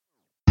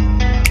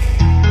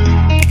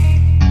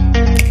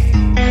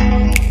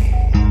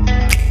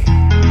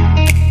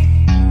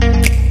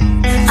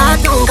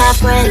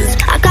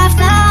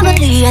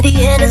at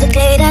the end of the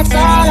day, that's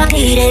all I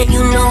need. And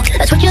you know,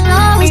 that's what you'll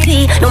always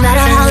be. No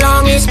matter how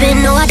long it's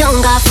been, no, I don't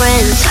got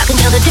friends. I can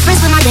tell the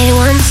difference with my day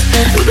ones,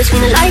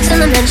 between the lights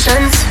and the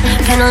mentions.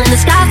 Candle in the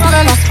sky for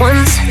the lost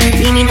ones.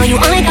 Leave me know you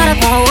only got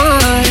about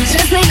once.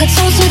 Let's make a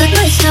toast to the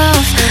good stuff.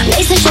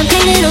 Lace the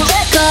champagne in a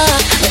red cup.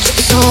 But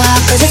you so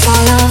hot cause it's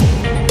all up.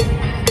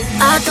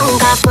 I don't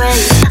got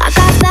friends, I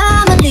got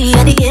family.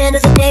 At the end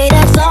of the day,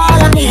 that's all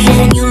I need.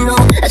 And you know,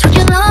 that's what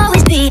you'll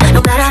always be.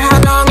 No matter how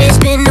long it's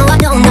been, no, I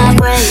don't got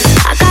friends.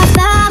 I got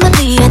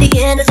family. At the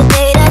end of the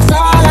day, that's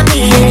all I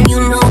need. And you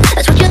know,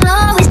 that's what you'll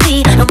always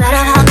be. No matter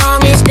how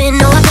long it's been,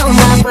 no, I don't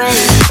got friends.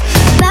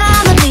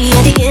 Family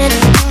at the end,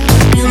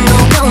 you know,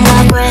 don't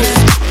got friends.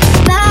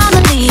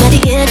 Family at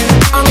the end,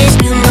 long as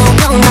you know,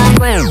 don't got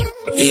friends.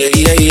 Yeah.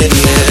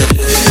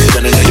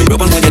 Gonna let you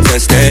rub on when you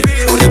test it.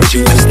 Only with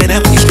you understand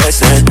that when you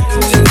stressing.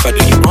 If I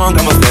do you wrong,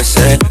 I'ma bless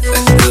it.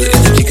 Good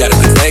energy, gotta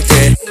protect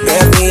it.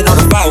 Red bean on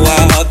the fire,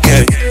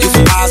 okay. You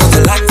from miles on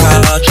the light,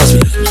 trust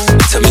me.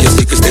 Tell me your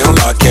secrets, they don't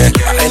lock it.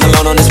 I ain't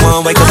alone on this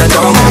one way, cause I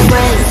don't got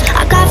friends,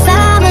 I got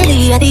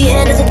family. At the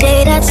end of the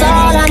day, that's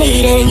all I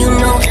need. And you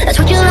know, that's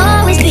what you'll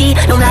always be.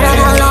 No matter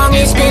how long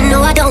it's been,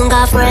 no, I don't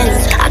got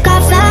friends. I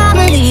got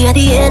family. At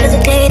the end of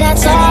the day,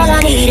 that's all I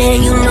need.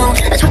 And you know,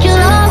 that's what you'll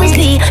always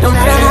be. No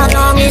matter how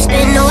long it's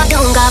been, no, I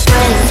don't got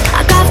friends.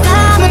 I got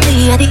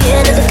family. At the end